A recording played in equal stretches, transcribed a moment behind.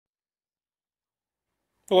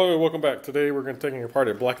Hello, welcome back. Today we're going to be taking apart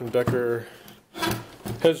a Black+Decker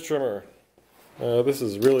Hedge Trimmer. This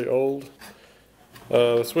is really old.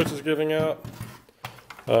 The switch is giving out.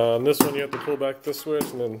 On this one you have to pull back this switch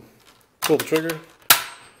and then pull the trigger.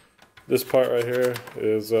 This part right here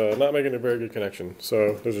is not making a very good connection.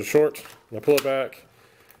 So there's a short, and I pull it back.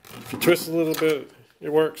 If you twist it a little bit,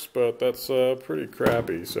 it works, but that's pretty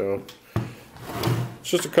crappy. So it's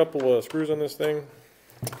just a couple of screws on this thing.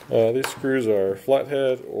 These screws are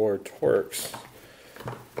Flathead or Torx.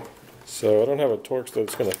 So I don't have a Torx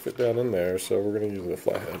that's going to fit down in there, so we're going to use the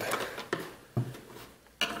Flathead.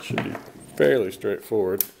 Should be fairly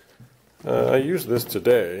straightforward. I used this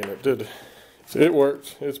today, and it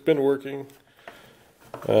worked. It's been working.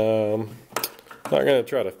 Not going to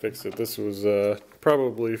try to fix it. This was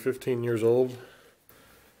probably 15 years old,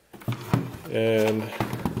 and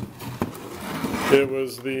it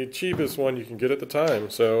was the cheapest one you can get at the time,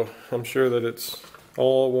 so I'm sure that it's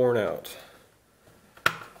all worn out.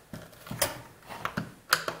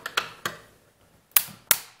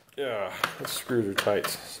 Yeah, the screws are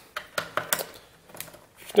tight.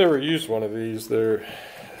 I've never used one of these. They're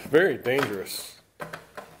very dangerous.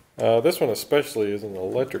 This one especially is an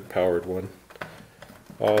electric powered one.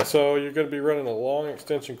 So you're going to be running a long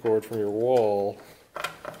extension cord from your wall,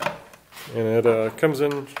 and it comes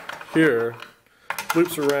in here,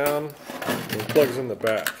 loops around, and plugs in the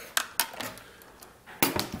back.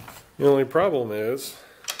 The only problem is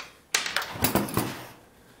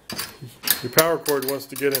your power cord wants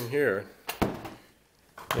to get in here,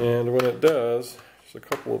 and when it does, there's a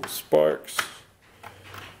couple of sparks,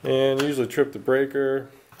 and you usually trip the breaker,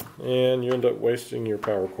 and you end up wasting your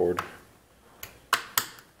power cord.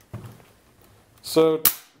 So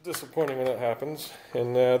disappointing when that happens.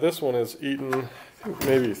 And this one is eaten, I think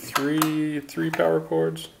maybe three power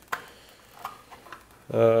cords.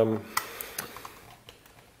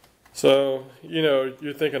 So you know,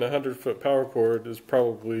 you're thinking a 100-foot power cord is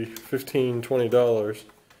probably $15–20.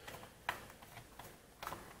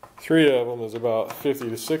 3 of them is about $50 to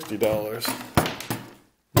 $60.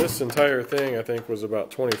 This entire thing I think was about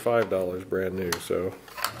 $25 brand new, so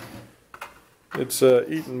it's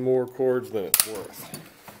eaten more cords than it's worth.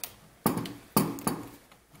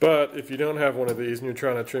 But if you don't have one of these and you're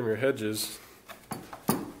trying to trim your hedges,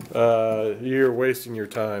 you're wasting your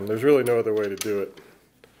time. There's really no other way to do it.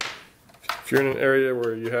 If you're in an area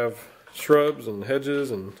where you have shrubs and hedges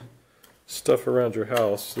and stuff around your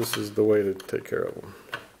house, this is the way to take care of them.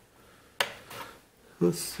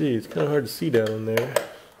 Let's see, it's kind of hard to see down in there.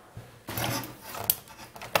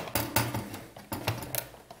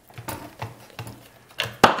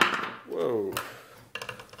 Whoa.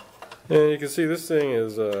 And you can see this thing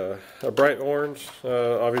is a bright orange.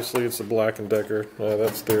 Obviously it's a Black+Decker.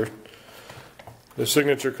 That's their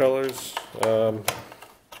signature colors.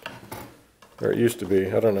 Or it used to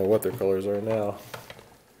be. I don't know what their colors are now.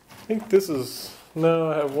 I think this is...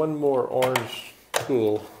 No, I have one more orange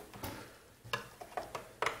tool.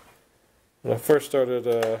 When I first started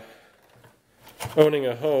owning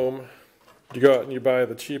a home, you go out and you buy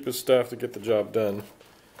the cheapest stuff to get the job done.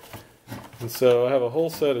 And so I have a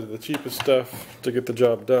whole set of the cheapest stuff to get the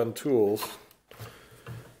job done tools.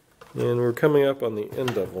 And we're coming up on the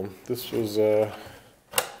end of them. This was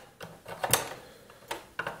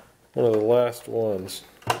one of the last ones.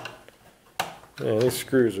 Man, these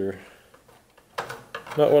screws are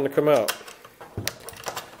not wanting to come out.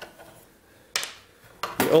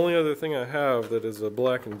 The only other thing I have that is a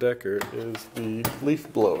Black+Decker is the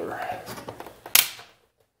leaf blower.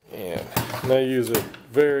 And I use it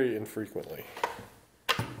very infrequently.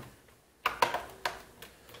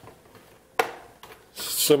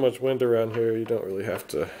 So much wind around here, you don't really have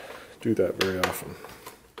to do that very often.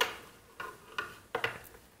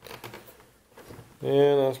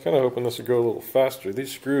 And I was kind of hoping this would go a little faster.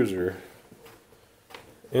 These screws are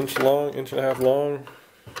inch long, inch and a half long,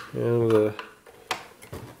 and with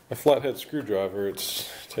a flathead screwdriver,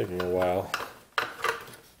 it's taking a while.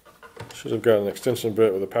 Should have got an extension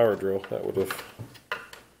bit with a power drill. That would have...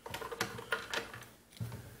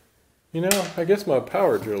 You know, I guess my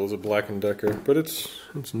power drill is a Black+Decker, but it's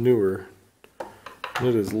newer. And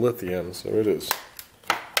it is lithium, so it is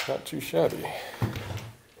not too shabby.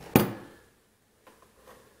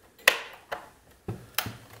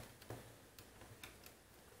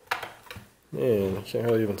 Man, I can't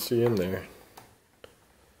really even see in there.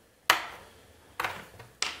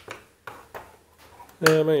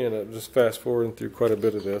 Yeah, I may end up just fast forwarding through quite a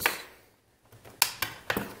bit of this.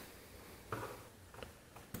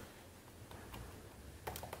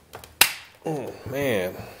 Oh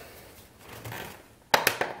man.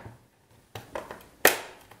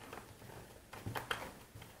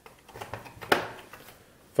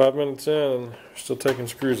 5 minutes in and we're still taking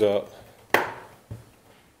screws out.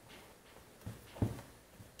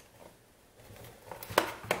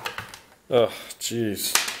 Oh,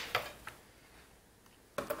 jeez.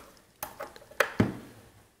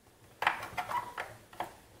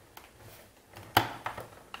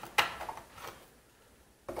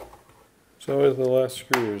 It's always the last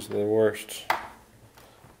screws, the worst.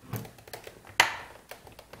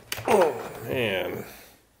 Oh, man.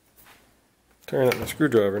 Tearing up my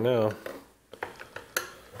screwdriver now.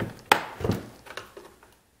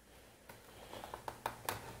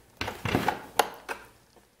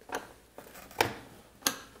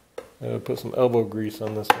 I gotta put some elbow grease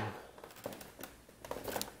on this one.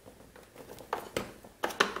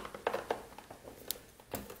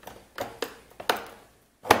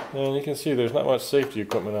 And you can see there's not much safety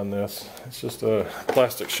equipment on this. It's just a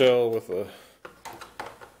plastic shell with a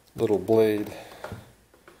little blade.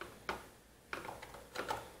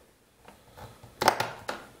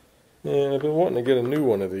 And I've been wanting to get a new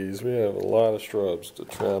one of these. We have a lot of shrubs to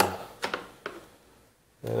trim.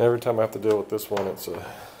 And every time I have to deal with this one, it's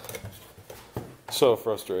so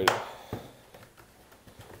frustrating.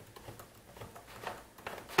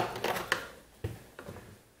 I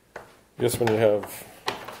guess when you have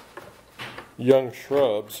young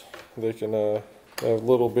shrubs, they can have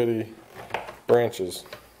little bitty branches.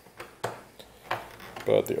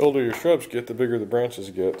 But the older your shrubs get, the bigger the branches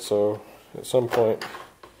get. So at some point,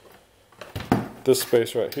 this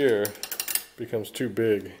space right here becomes too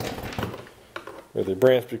big, or the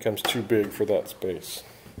branch becomes too big for that space.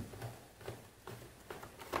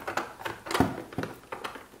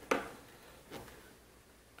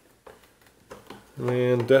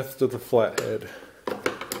 And death to the flathead.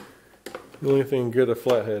 The only thing good a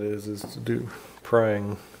flathead is to do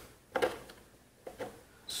prying.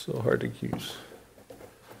 So hard to use.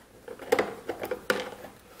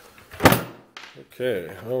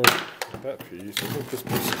 Okay, oh, that piece. I think this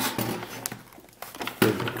piece is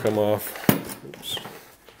going to come off. Oops.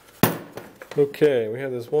 Okay, we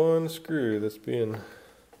have this one screw that's being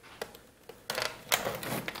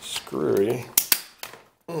screwy.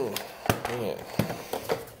 Oh, man.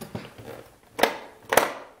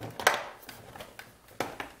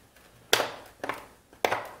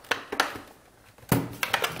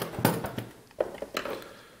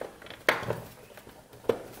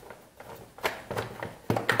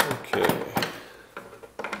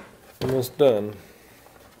 Almost done.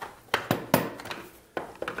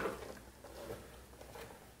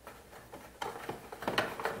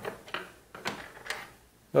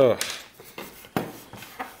 Oh,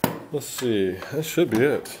 let's see. That should be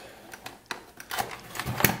it.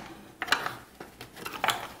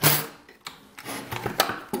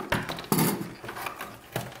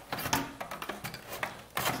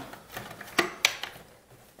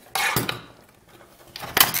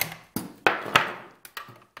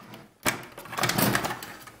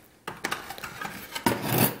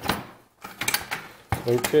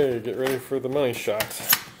 Okay, get ready for the money shot.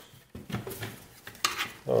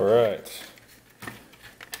 All right.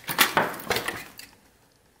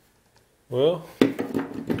 Well, you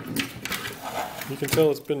can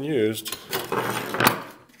tell it's been used.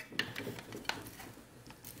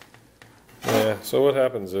 Yeah, so what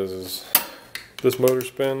happens is this motor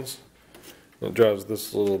spins and it drives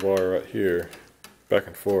this little bar right here back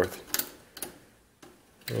and forth.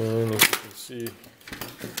 And as you can see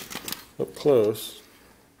up close,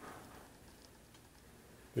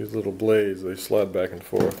 these little blades, they slide back and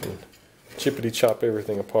forth and chippity chop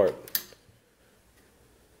everything apart.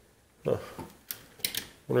 Huh.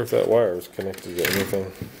 Wonder if that wire is connected to anything.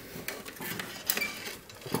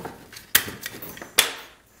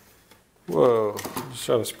 Whoa, just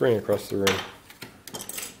shot a spring across the room.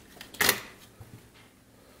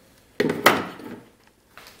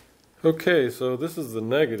 Okay, so this is the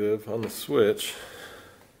negative on the switch.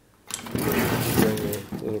 Bring it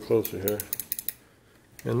a little closer here.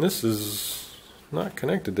 And this is not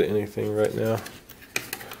connected to anything right now.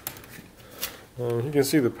 You can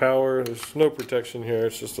see the power. There's no protection here.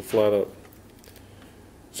 It's just a flat up.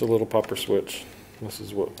 It's a little popper switch. This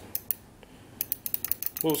is what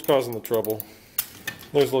was causing the trouble.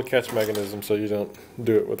 There's a little catch mechanism so you don't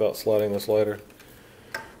do it without sliding the slider.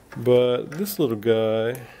 But this little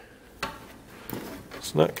guy,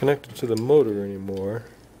 it's not connected to the motor anymore.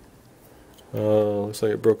 Looks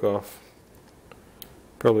like it broke off.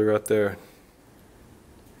 Probably right there.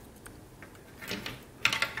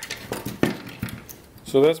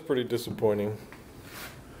 So that's pretty disappointing.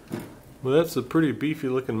 Well, that's a pretty beefy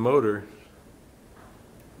looking motor.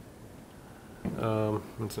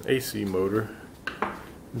 It's an AC motor.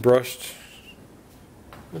 Brushed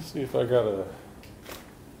Let's see if I got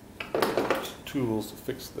tools to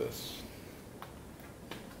fix this.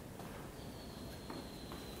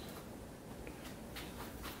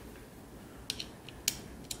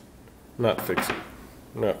 Not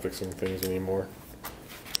fixing things anymore.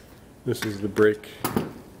 This is the brake,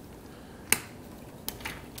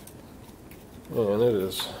 and it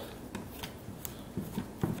is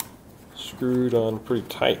screwed on pretty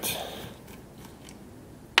tight.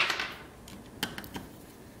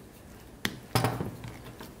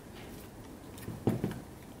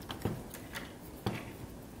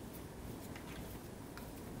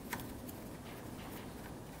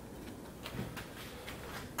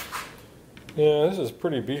 Yeah, this is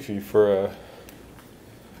pretty beefy for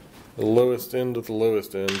the lowest end of the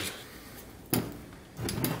lowest end.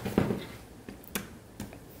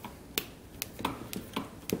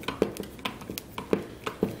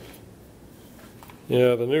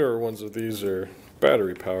 Yeah, the newer ones of these are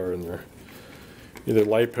battery power, and they're either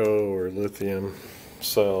LiPo or lithium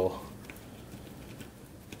cell.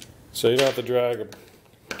 So you don't have to drag a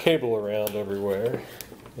cable around everywhere,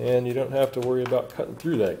 and you don't have to worry about cutting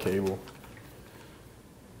through that cable.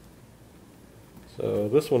 So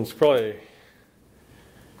this one's probably,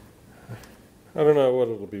 I don't know what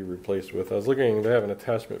it'll be replaced with. I was looking to have an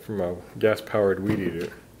attachment for my gas-powered weed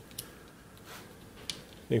eater.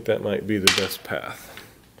 I think that might be the best path.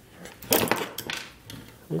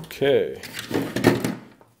 Okay,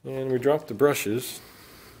 and we dropped the brushes.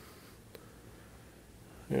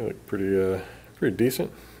 They look pretty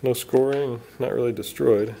decent. No scoring, not really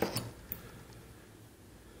destroyed.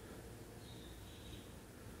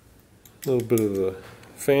 A little bit of a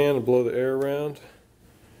fan to blow the air around.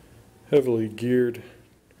 Heavily geared,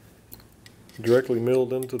 directly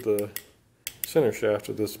milled into the center shaft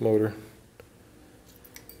of this motor.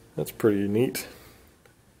 That's pretty neat.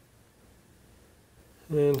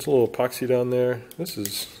 And it's a little epoxy down there. This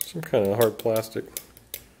is some kind of hard plastic.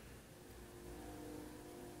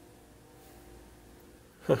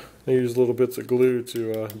 They use little bits of glue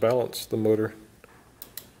to balance the motor.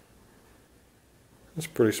 That's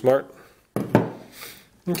pretty smart.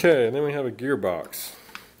 Okay, and then we have a gearbox.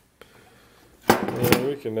 And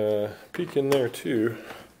we can peek in there too.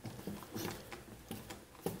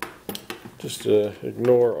 Just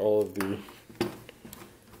ignore all of the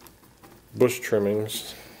bush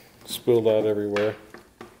trimmings spilled out everywhere.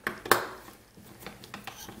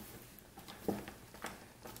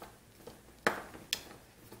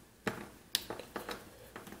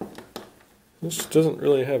 This doesn't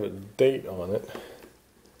really have a date on it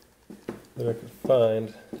that I could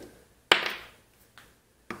find.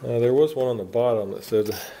 There was one on the bottom that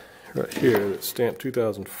said right here that's stamped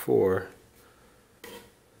 2004.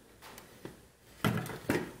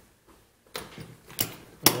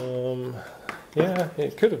 Yeah,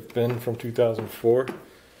 it could have been from 2004.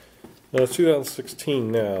 No, it's 2016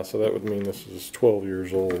 now, so that would mean this is 12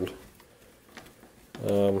 years old.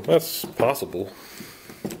 That's possible.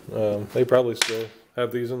 They probably still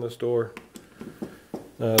have these in the store.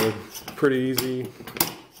 They're pretty easy,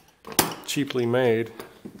 cheaply made.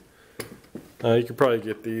 You could probably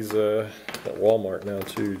get these at Walmart now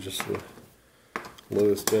too, just the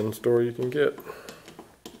lowest end store you can get.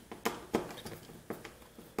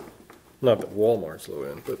 Not that Walmart's low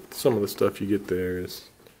end, but some of the stuff you get there is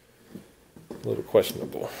a little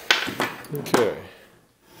questionable. Okay.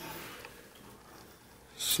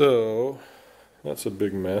 So, that's a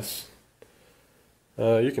big mess.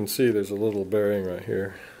 You can see there's a little bearing right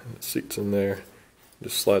here. It seats in there.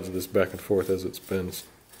 Just slides this back and forth as it spins.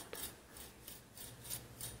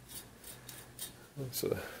 It's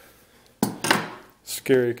a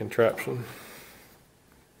scary contraption.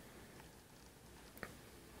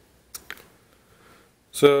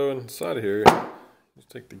 So inside of here, let's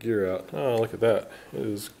take the gear out. Oh, look at that. It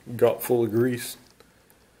is got full of grease.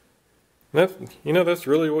 And that's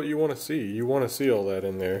really what you want to see. You want to see all that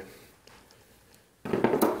in there.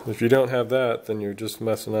 If you don't have that, then you're just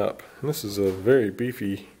messing up. And this is a very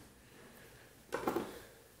beefy.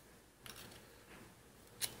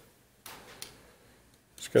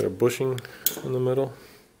 It's got a bushing in the middle.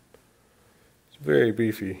 It's very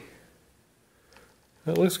beefy.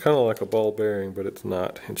 It looks kind of like a ball bearing, but it's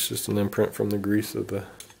not. It's just an imprint from the grease of the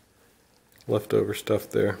leftover stuff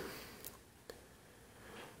there.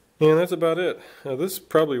 And that's about it. Now this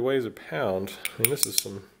probably weighs a pound. I mean, this is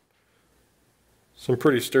some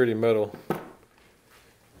pretty sturdy metal.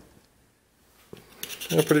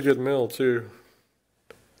 And a pretty good mill too.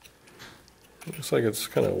 It looks like it's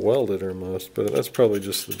kind of welded almost, but that's probably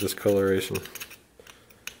just the discoloration.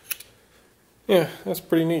 Yeah, that's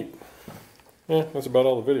pretty neat. Yeah, that's about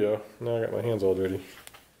all the video. Now I got my hands all dirty.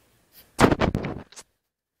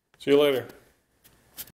 See you later.